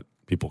somebody that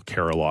people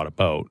care a lot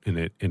about, and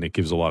it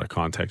gives a lot of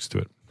context to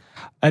it.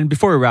 And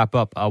before we wrap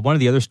up, one of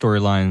the other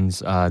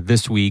storylines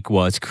this week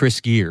was Chris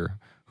Gear,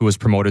 who was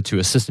promoted to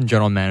assistant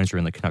general manager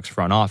in the Canucks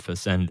front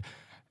office. And,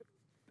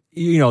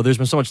 there's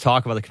been so much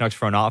talk about the Canucks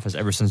front office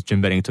ever since Jim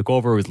Benning took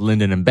over. It was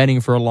Linden and Benning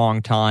for a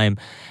long time.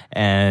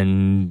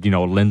 And,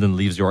 Linden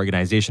leaves the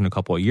organization a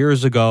couple of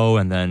years ago.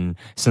 And then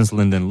since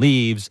Linden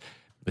leaves,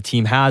 the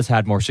team has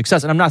had more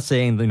success. And I'm not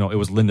saying, it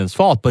was Linden's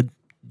fault, but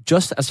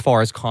just as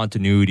far as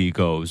continuity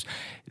goes,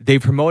 they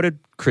promoted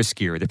Chris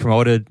Gear. They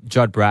promoted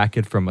Judd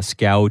Brackett from a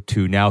scout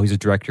to now he's a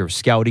director of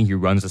scouting. He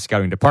runs the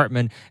scouting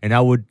department. And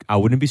I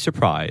wouldn't be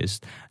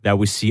surprised that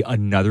we see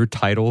another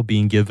title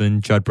being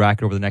given Judd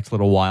Brackett over the next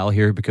little while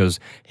here, because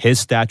his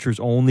stature is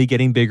only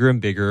getting bigger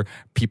and bigger.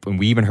 And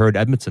we even heard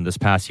Edmonton this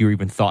past year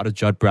even thought of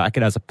Judd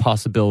Brackett as a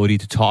possibility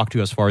to talk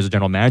to as far as the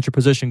general manager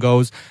position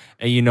goes.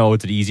 And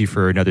it's easy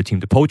for another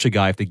team to poach a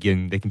guy if they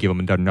can give him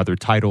another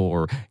title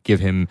or give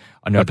him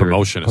another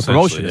promotion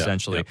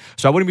essentially. Yeah.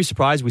 So I wouldn't be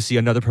surprised we see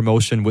another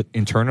promotion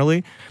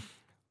internally.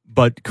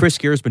 But Chris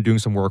Gear has been doing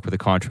some work with the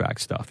contract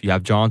stuff. You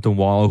have Jonathan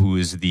Wall, who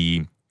is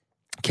the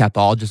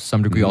capologist to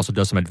some degree, also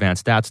does some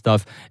advanced stat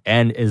stuff,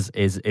 and is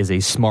a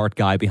smart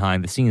guy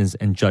behind the scenes.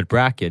 And Judd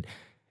Brackett,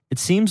 it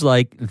seems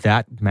like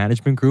that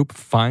management group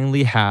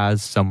finally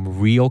has some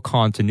real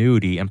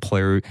continuity and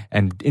player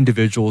and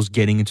individuals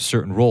getting into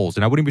certain roles.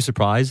 And I wouldn't be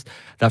surprised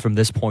that from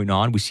this point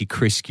on, we see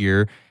Chris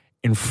Gear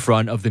in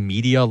front of the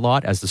media a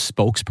lot as the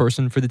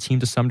spokesperson for the team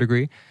to some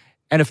degree.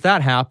 And if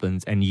that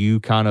happens and you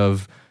kind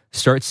of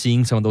start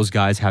seeing some of those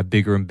guys have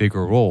bigger and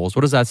bigger roles,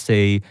 what does that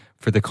say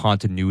for the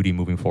continuity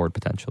moving forward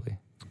potentially?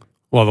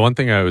 Well, the one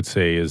thing I would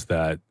say is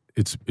that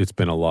it's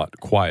been a lot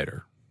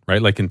quieter,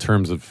 right? Like in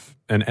terms of,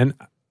 and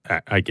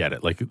I get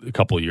it. Like a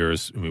couple of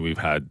years, we've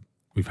had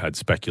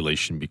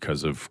speculation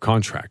because of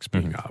contracts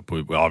being up.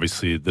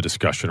 Obviously, the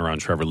discussion around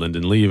Trevor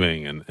Linden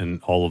leaving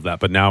and all of that.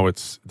 But now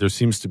there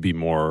seems to be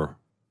more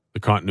the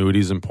continuity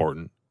is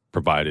important,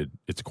 provided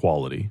it's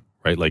quality,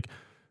 right? Like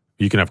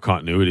you can have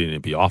continuity and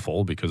it'd be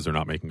awful because they're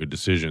not making good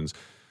decisions.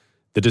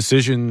 The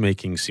decision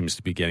making seems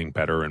to be getting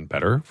better and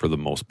better for the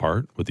most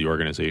part with the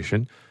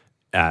organization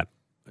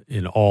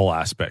in all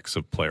aspects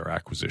of player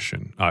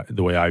acquisition.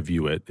 The way I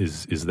view it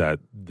is that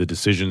the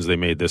decisions they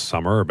made this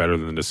summer are better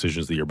than the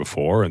decisions the year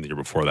before and the year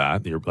before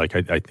that.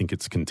 I think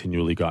it's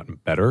continually gotten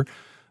better.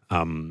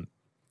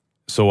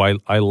 So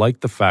I like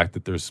the fact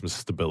that there's some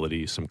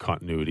stability, some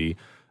continuity.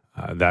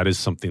 That is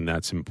something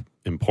that's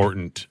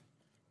important,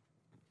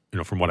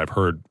 from what I've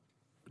heard,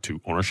 to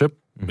ownership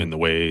in the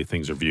way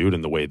things are viewed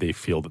and the way they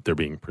feel that they're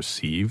being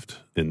perceived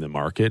in the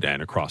market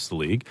and across the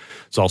league.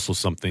 It's also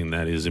something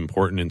that is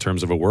important in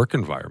terms of a work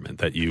environment,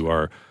 that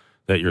you're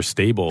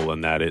stable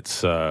and that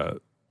it's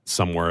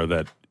somewhere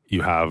that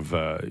you have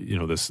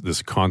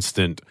this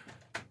constant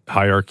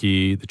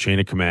hierarchy, the chain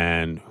of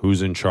command,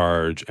 who's in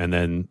charge, and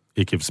then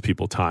it gives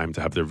people time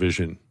to have their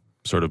vision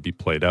sort of be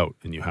played out,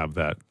 and you have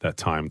that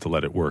time to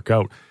let it work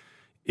out.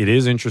 It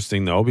is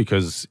interesting though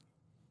because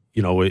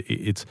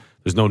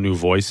there's no new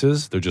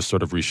voices. They're just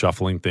sort of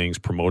reshuffling things,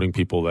 promoting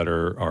people that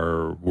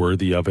are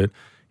worthy of it.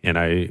 And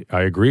I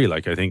agree.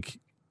 Like I think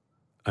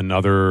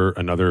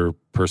another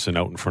person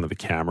out in front of the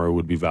camera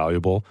would be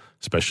valuable,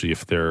 especially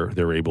if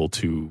they're able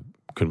to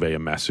convey a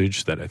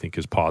message that I think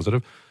is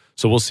positive.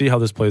 So we'll see how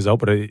this plays out.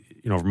 But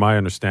from my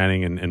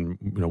understanding, and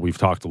we've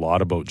talked a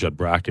lot about Judd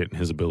Brackett and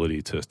his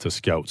ability to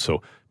scout. So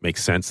it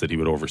makes sense that he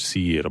would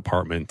oversee a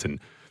department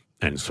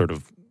and sort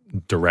of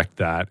direct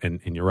that.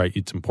 And you're right,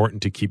 it's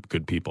important to keep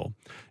good people.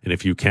 And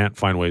if you can't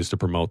find ways to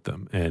promote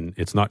them, and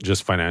it's not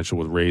just financial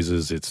with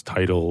raises, it's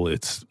title,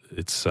 it's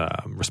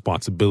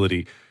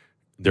responsibility,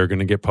 they're going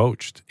to get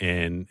poached.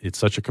 And it's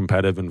such a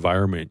competitive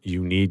environment.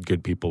 You need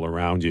good people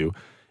around you.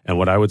 And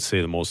what I would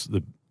say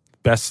the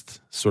best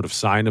sort of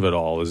sign of it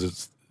all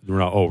is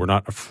we're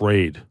not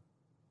afraid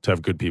to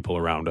have good people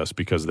around us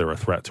because they're a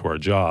threat to our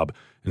job.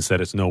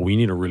 Instead, it's no, we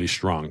need a really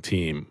strong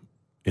team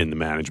in the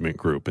management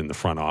group, in the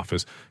front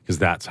office, because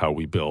that's how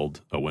we build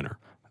a winner.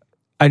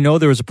 I know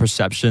there was a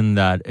perception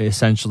that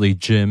essentially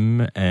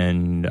Jim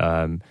and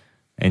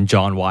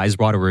John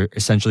Weisbrot were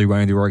essentially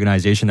running the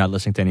organization, not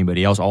listening to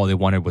anybody else. All they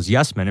wanted was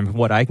yes men. And from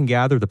what I can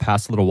gather, the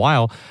past little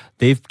while,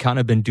 they've kind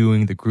of been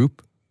doing the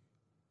group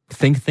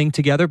think thing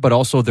together, but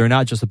also they're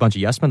not just a bunch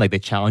of yes men. Like they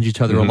challenge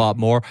each other a lot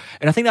more,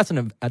 and I think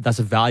that's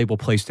a valuable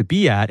place to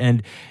be at.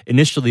 And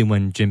initially,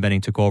 when Jim Benning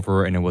took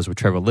over, and it was with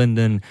Trevor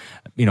Linden,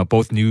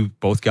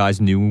 both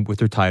guys knew with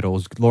their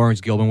titles.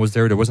 Lawrence Gilman was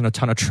there. There wasn't a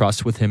ton of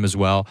trust with him as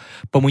well.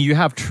 But when you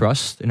have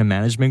trust in a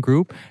management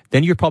group,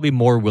 then you're probably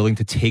more willing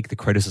to take the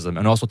criticism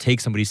and also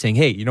take somebody saying,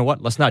 "Hey, you know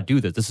what? Let's not do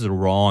this. This is a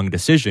wrong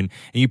decision."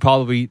 And you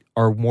probably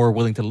are more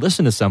willing to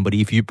listen to somebody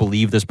if you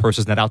believe this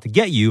person's not out to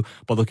get you,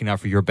 but looking out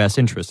for your best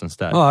interest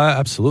instead. Oh,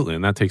 absolutely.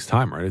 And that takes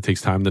time, right? It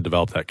takes time to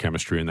develop that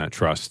chemistry and that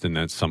trust, and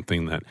that's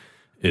something that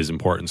is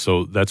important.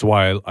 So that's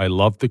why I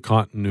love the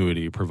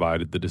continuity,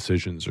 provided the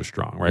decisions are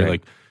strong, right?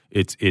 Like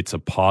it's a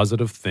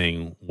positive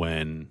thing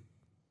when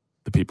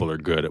the people are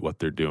good at what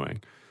they're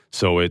doing.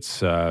 So it's,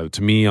 to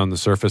me, on the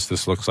surface,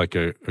 this looks like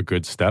a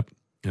good step.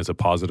 It's a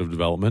positive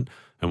development,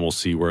 and we'll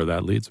see where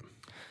that leads.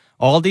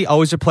 Aldi,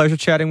 always a pleasure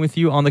chatting with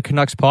you on the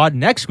Canucks pod.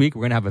 Next week,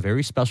 we're going to have a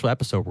very special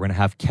episode. We're going to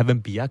have Kevin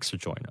Bieksa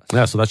join us.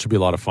 Yeah, so that should be a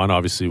lot of fun.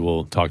 Obviously,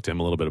 we'll talk to him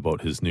a little bit about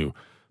his new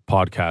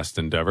podcast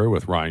endeavor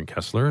with Ryan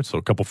Kessler. So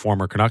a couple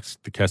former Canucks,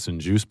 the Kess and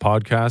Juice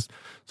podcast.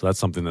 So that's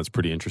something that's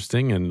pretty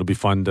interesting, and it'll be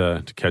fun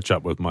to catch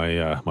up with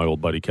my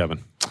old buddy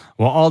Kevin.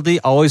 Well, Aldi,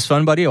 always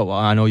fun, buddy. Oh,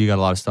 I know you got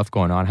a lot of stuff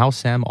going on. How's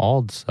Sam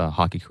Ald's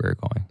hockey career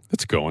going?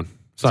 It's going.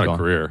 It's not a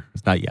career.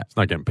 It's not yet. It's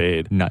not getting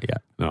paid. Not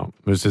yet. No,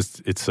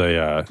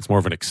 it's more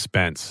of an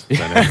expense.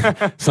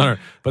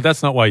 But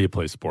that's not why you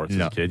play sports as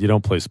a kid. You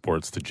don't play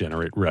sports to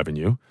generate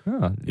revenue.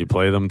 Oh. You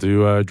play them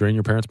to drain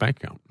your parents'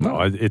 bank account.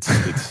 No,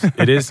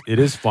 it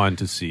is fun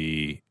to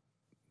see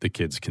the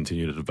kids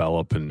continue to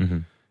develop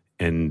and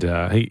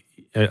hey,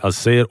 I'll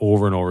say it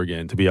over and over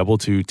again, to be able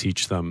to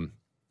teach them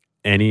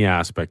any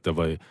aspect of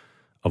a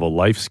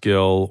life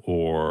skill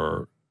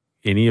or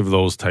any of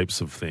those types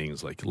of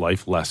things, like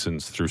life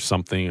lessons through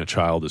something a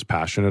child is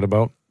passionate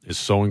about, is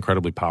so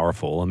incredibly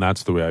powerful. And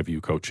that's the way I view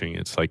coaching.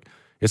 It's like,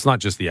 it's not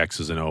just the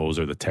X's and O's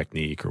or the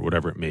technique or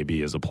whatever it may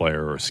be as a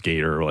player or a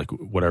skater or like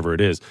whatever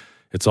it is.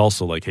 It's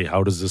also like, hey,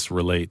 how does this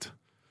relate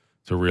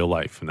to real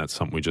life? And that's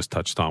something we just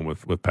touched on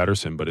with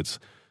Pettersson, but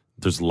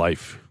there's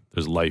life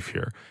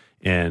here.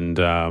 And,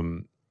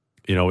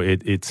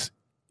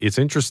 it's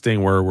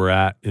interesting where we're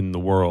at in the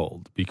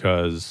world,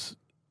 because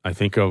I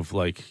think of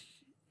like,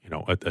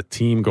 a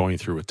team going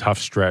through a tough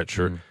stretch,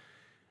 or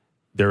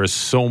there is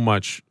so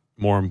much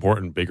more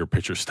important, bigger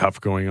picture stuff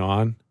going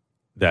on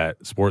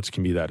that sports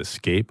can be that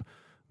escape.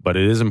 But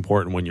it is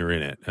important when you're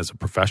in it as a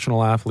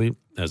professional athlete,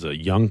 as a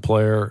young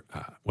player,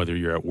 whether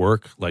you're at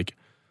work, like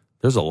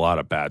there's a lot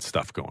of bad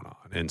stuff going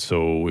on. And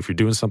so if you're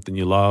doing something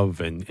you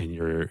love and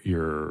you're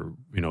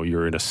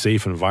in a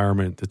safe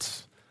environment,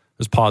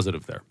 there's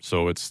positive there.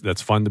 So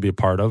that's fun to be a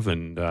part of.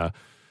 And,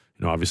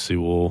 obviously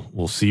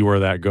we'll see where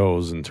that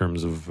goes in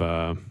terms of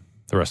the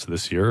rest of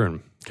this year,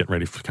 and getting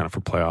ready for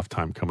playoff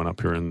time coming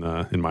up here in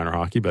minor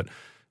hockey. But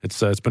it's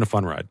been a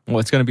fun ride. Well,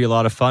 it's going to be a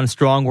lot of fun.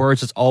 Strong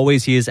words as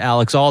always. He is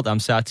Alex Ault. I'm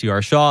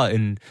Satyar Shah,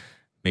 and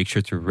make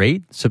sure to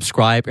rate,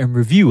 subscribe, and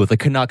review the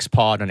Canucks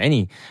Pod on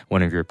any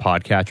one of your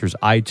podcatchers.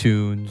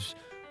 iTunes,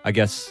 I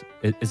guess.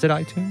 Is it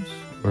iTunes?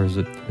 Or is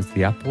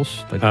the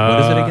Apples? Like, what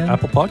is it again?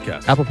 Apple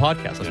Podcasts. Apple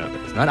Podcasts. That's what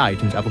it is. Not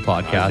iTunes, Apple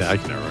Podcasts.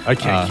 I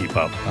can't keep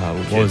up.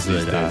 What was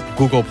it?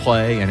 Google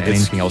Play and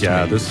anything else.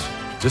 Yeah, just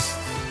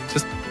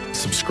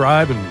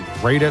subscribe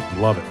and rate it.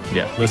 Love it.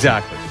 Yeah,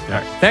 exactly. Yeah. All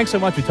right. Thanks so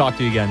much. We talk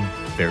to you again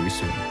very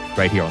soon,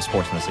 right here on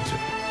Sportsnet 650.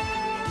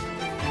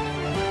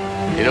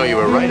 You know, you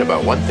were right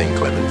about one thing,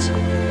 Clemens.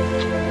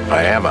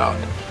 I am out.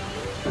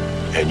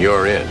 And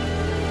you're in.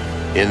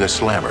 In the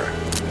slammer.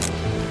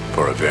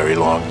 For a very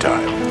long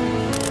time.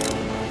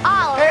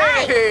 All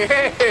right.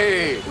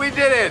 Hey, we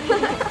did it!